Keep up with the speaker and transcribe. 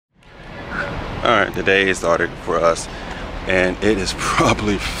Alright, the day started for us and it is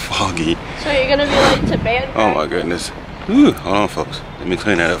probably foggy. So you're gonna be late to band practice? Oh my goodness. Ooh, hold on folks. Let me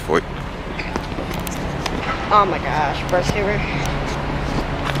clean that up for you. Oh my gosh, breast humor.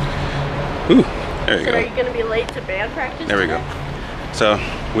 Ooh, there you go. So are you gonna be late to band practice? There we today? go. So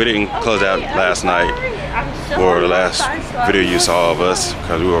we didn't close out last night for the last video you saw of us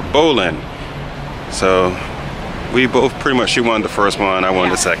because we were bowling. So we both pretty much, she won the first one, I won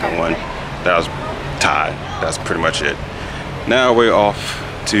the second one. That was tied. That's pretty much it. Now we're off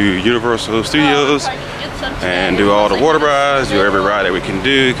to Universal Studios and do all the water rides, do every ride that we can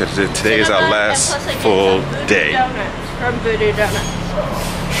do because today is our last full day. From Voodoo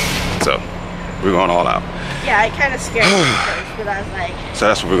Donuts. So we're going all out. Yeah, it kind of scared me at first, but I was like, so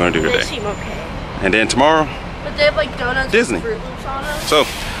that's what we're going to do they today. seem okay. And then tomorrow, But they have like donuts Disney. with Fruit Loops on them. So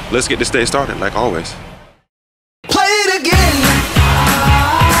let's get this day started like always. Play it again,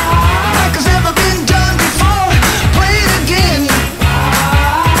 like it's never been done before. Play it again.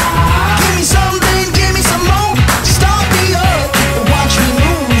 Give me something, give me some more. Start me up and watch me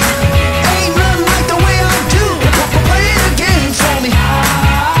move. Ain't nothing like the way I do. Play it again for me.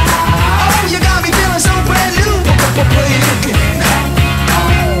 Oh, you got me feeling so brand new. Play it again.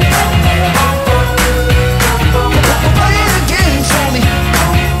 Play it again for me.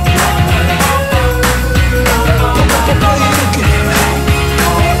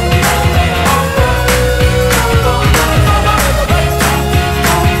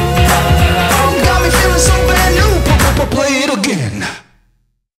 Play it again.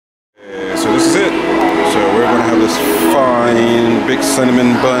 So this is it. So we're gonna have this fine big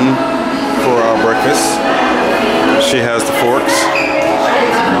cinnamon bun for our breakfast. She has the forks.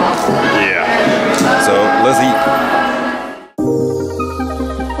 Yeah. So let's eat.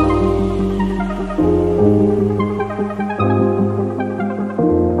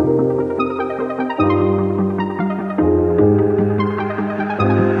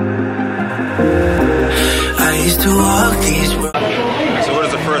 To walk these roads. So what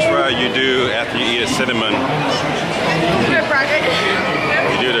is the first ride you do after you eat a cinnamon?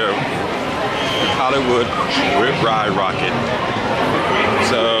 You do the Hollywood Rip Ride Rocket.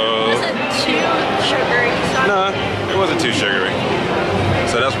 So Was it too sugary? no, it wasn't too sugary.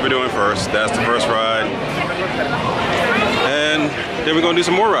 So that's what we're doing first. That's the first ride. And then we're gonna do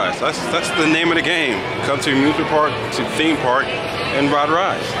some more rides. That's the name of the game. Come to amusement park, to theme park, and ride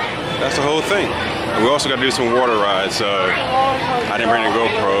rides. That's the whole thing. And we also got to do some water rides, so I didn't bring the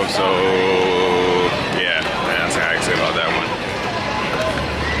GoPro, so yeah, that's how I can say about that one.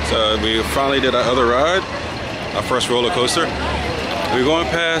 So we finally did our other ride, our first roller coaster. We're going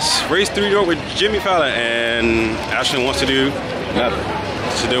past Race Through New York with Jimmy Fallon, and Ashlyn wants to do nothing.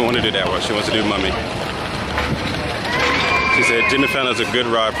 She didn't want to do that one. She wants to do Mummy. She said Jimmy Fallon's a good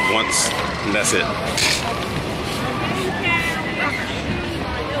ride for once, and that's it.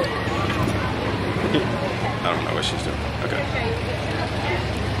 I don't know what she's doing. Okay.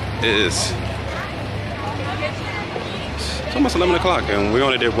 It is. It's almost 11 o'clock and we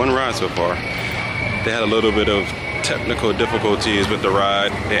only did one ride so far. They had a little bit of technical difficulties with the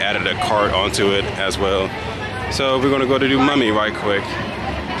ride. They added a cart onto it as well. So we're gonna go to do Mummy right quick.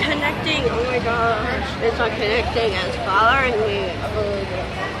 Connecting, oh my gosh. It's not connecting, it's following me.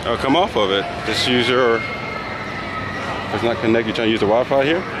 Oh, come off of it. Just use your, if it's not connected, you're trying to use the Wi-Fi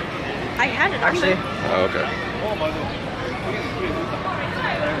here? I had it actually. Oh, okay.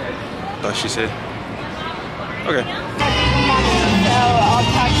 Oh, she said. Okay. So I'll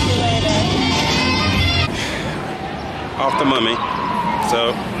talk to you later. Off the Mummy.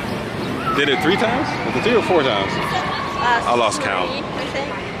 So, did it 3 times? Was it 3 or 4 times? I lost count.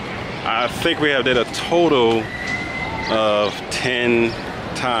 I think we have did a total of 10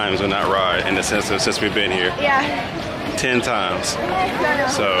 times on that ride in the sense of since we've been here. Yeah. 10 times.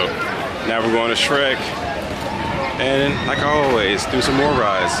 So now we're going to Shrek and like always do some more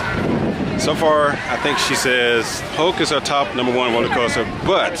rides. So far I think she says Hulk is her top #1 roller coaster,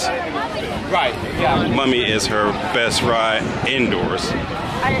 but Mummy is her best ride indoors.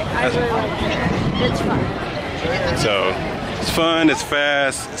 I really like it. It's fun. So it's fun, it's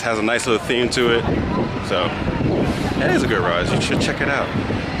fast, it has a nice little theme to it. So it is a good ride, you should check it out.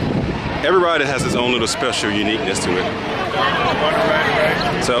 Every ride has its own little special uniqueness to it.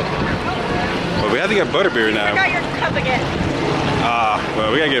 So, well, we have to get butterbeer now. I got your cup again.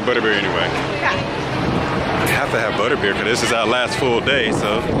 Well, we gotta get butterbeer anyway. Yeah. We have to have butterbeer because this is our last full day,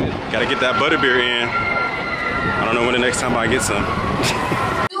 so gotta get that butterbeer in. I don't know when the next time I get some.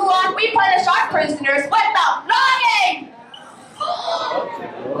 Too long, we punish our prisoners with the flogging!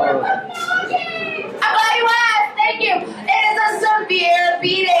 I'm glad you asked, thank you. It is a severe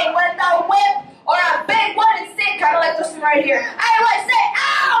beating with the whip right here. Everyone say,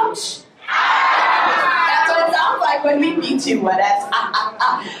 ouch! That's what it sounds like when we beat you, whatevs.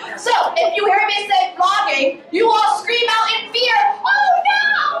 So, if you hear me say vlogging, you all scream out in fear, oh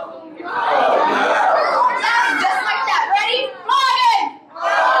no! That's just like that. Ready? Vlogging!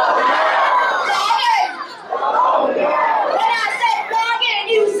 Vlogging! When I say vlogging,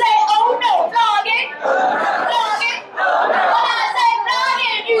 you say, oh no, vlogging! Vlogging! When I say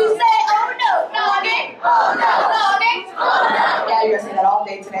vlogging, you say, oh no, vlogging! Vlogging! Yeah, you're gonna say that all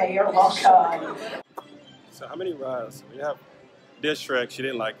day today. You're welcome. So how many rides? We have Dish Shrek. She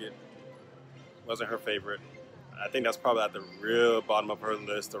didn't like it. Wasn't her favorite. I think that's probably at the real bottom of her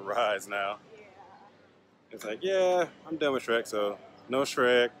list of rides now. It's like, yeah, I'm done with Shrek, so no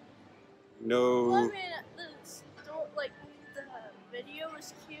Shrek, no... Well, I mean, like, the video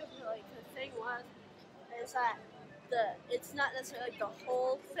was cute, but, like, the thing was, is that it's not necessarily, like, the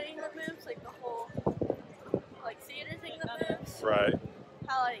whole thing that moves, like, the whole, like, theater thing that moves. Right.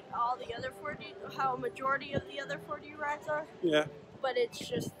 How, like, all the other 4D, how a majority of the other 4D rides are. Yeah. But it's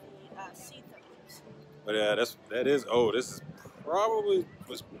just the seat that moves. But yeah, that is old. This is probably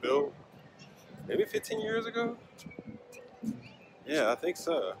was built maybe 15 years ago. Yeah, I think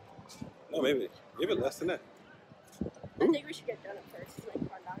so. No, maybe less than that. I think we should get done at first, like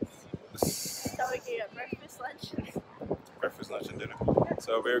corn dogs. So we can get breakfast, lunch. Breakfast, lunch, and dinner.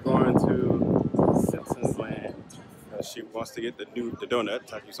 So we're going to Simpsons Land. She wants to get the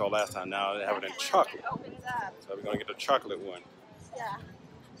donut, like you saw last time. Now they have it in chocolate. Opens up. So we're gonna get the chocolate one. Yeah.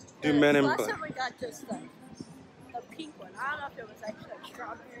 Do Men in Last Black. time we got just the pink one. I don't know if it was actually like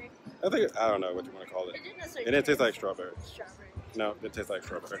strawberry. I don't know what you want to call it. It didn't necessarily It didn't taste like strawberry. Strawberry. No, it tastes like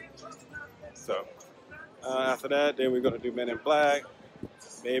strawberry. So after that, then we're gonna do Men in Black.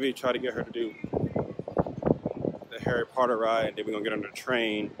 Maybe try to get her to do the Harry Potter ride, and then we're gonna get on the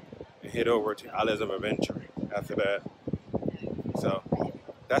train and head over to Islands of Adventure after that. So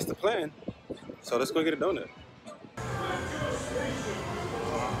that's the plan. So let's go get a donut.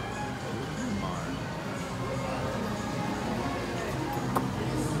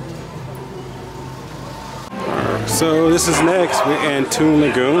 So this is next. We're in Toon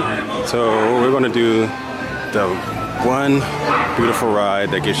Lagoon. So we're gonna do the one beautiful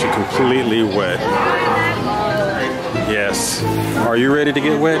ride that gets you completely wet. Yes. Are you ready to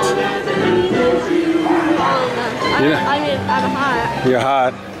get wet? Yeah. I mean, I'm hot. You're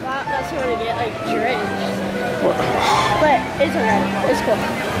hot. Not necessarily to get like drenched. But it's okay. It's cool.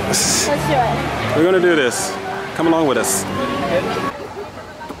 Let's do it. We're gonna do this. Come along with us.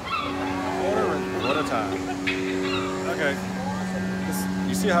 Water time. Okay.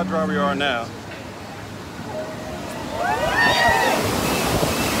 You see how dry we are now.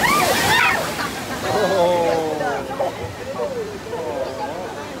 Oh.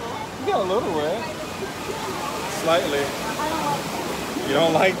 You got a little wet. Slightly. You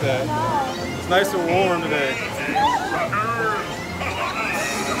don't like that. It's nice and warm today.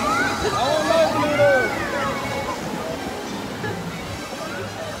 Oh, my noodles.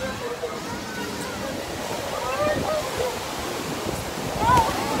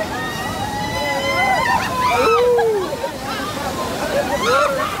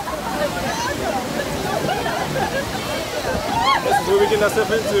 This is what we get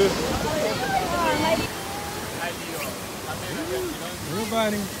ourselves into.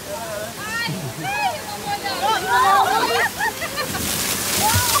 Everybody.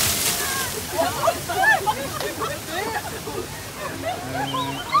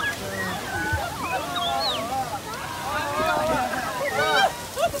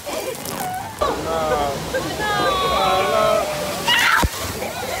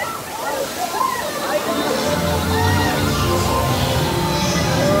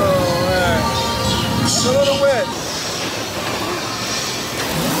 It's a little wet.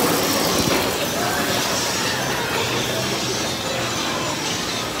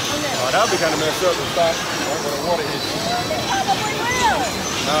 Oh, that would be kind of messed up to stop when the water hits you. They probably will.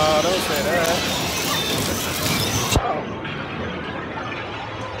 No, don't say that.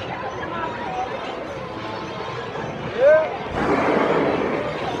 Yeah.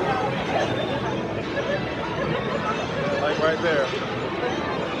 Like right there.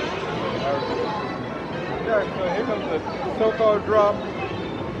 Yeah, so here comes the so-called drop.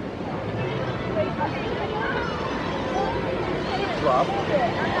 Drop.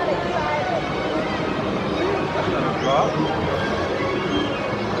 That's not a drop.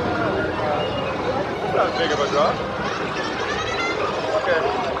 That's not big of a drop. Okay.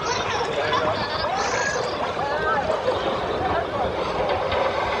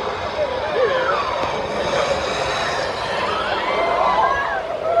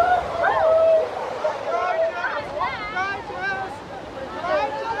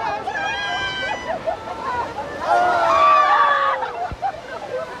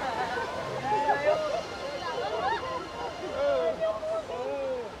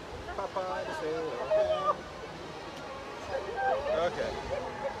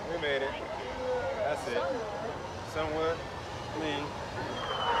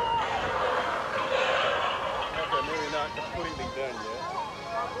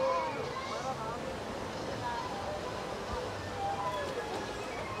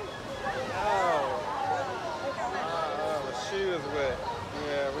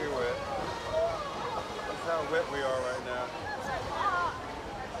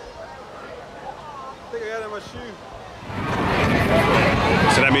 I got in my shoe.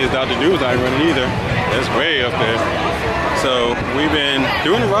 So that means Dr. Doom's not running either. That's way up there. So we've been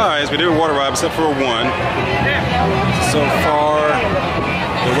doing the rides. We did a water ride except for one. So far,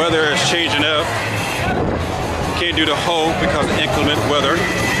 the weather is changing up. Can't do the whole because of inclement weather.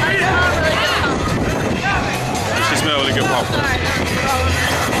 She smells really good popcorn.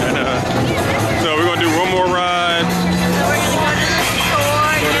 And, so we're gonna do one more ride. We're gonna go to the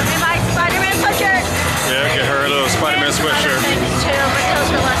store. Give me my Spider-Man sweatshirt. Yeah, get her a little Spider-Man sweatshirt. Too, but those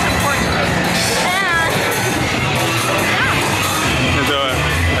are less important. And so,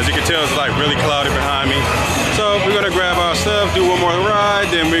 as you can tell, it's like really cloudy behind me. So we're gonna grab our stuff, do one more ride,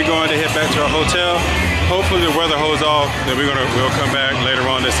 then we're going to head back to our hotel. Hopefully the weather holds off, then we'll come back later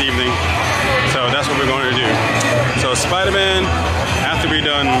on this evening. So that's what we're going to do. So Spider-Man, after we're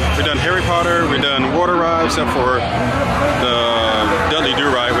done Harry Potter, we're done water ride, except for the Dudley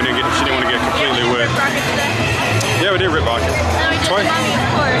Do ride. She didn't want to get completely wet. Yeah, we did Rip Rocket. Twice.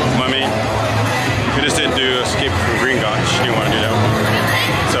 Mummy. We just didn't do Escape from Green Gotch. She didn't want to do that one.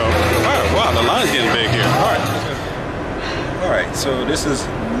 So, wow, the line's getting big here. All right, so this is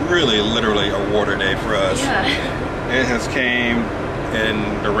really literally a water day for us. Yeah. It has came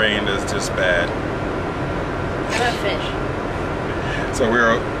and the rain is just bad. I'm a fish. So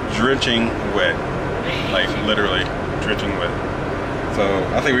we're drenching wet, like literally drenching wet. So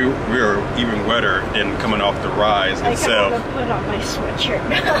I think we are even wetter than coming off the rise itself. I kind of put on my sweatshirt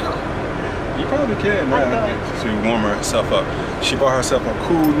now. You probably can to warm herself up. She bought herself a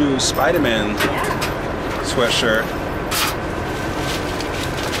cool new Spider-Man sweatshirt.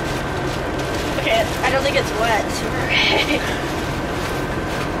 Okay, I don't think it's wet. Okay.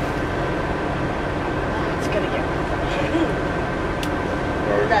 It's gonna get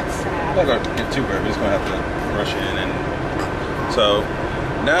That's sad. I'm not gonna get too wet. We're just gonna have to rush in, and so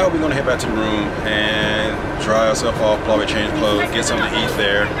now we're gonna head back to the room and dry ourselves off, probably change clothes, get something to eat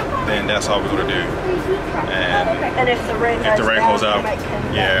there. Then that's all we're gonna do. And if the rain holds out,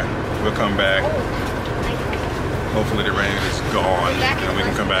 yeah, we'll come back. Hopefully the rain is gone and we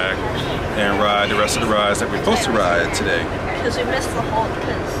can come back and ride the rest of the rides that we're supposed to ride today. Because we missed the Hulk.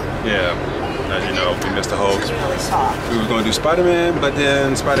 Yeah, as you know, we missed the Hulk. Really soft. We were going to do Spider-Man, but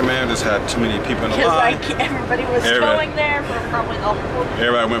then Spider-Man just had too many people in the line. Because everybody was going there for probably the Hulk.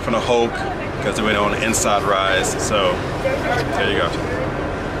 Everybody went for the Hulk because they went on the inside rides. So there you go.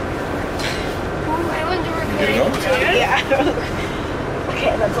 Get it on? Yeah.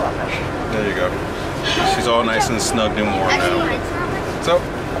 Okay, that's a lot better. There you go. She's all nice and snugged and warm now. So,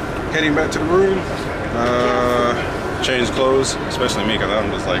 heading back to the room. Change clothes, especially me because I'm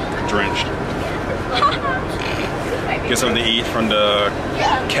just like drenched. Get something to eat from the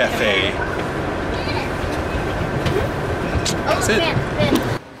cafe. That's it.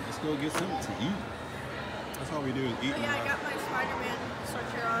 Let's go get something to eat. That's all we do is eat. Yeah, I got my Spider-Man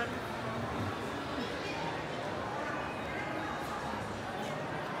sweatshirt on.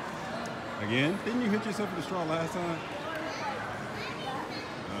 Again? Didn't you hit yourself with a straw last time?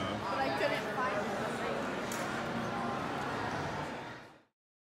 But I couldn't find it.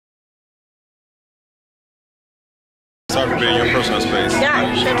 Sorry for being in your personal space.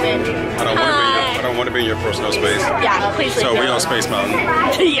 Yeah, you should be. I don't want to be in your personal space. Yeah, please leave So me we alone. on Space Mountain.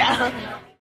 Yeah.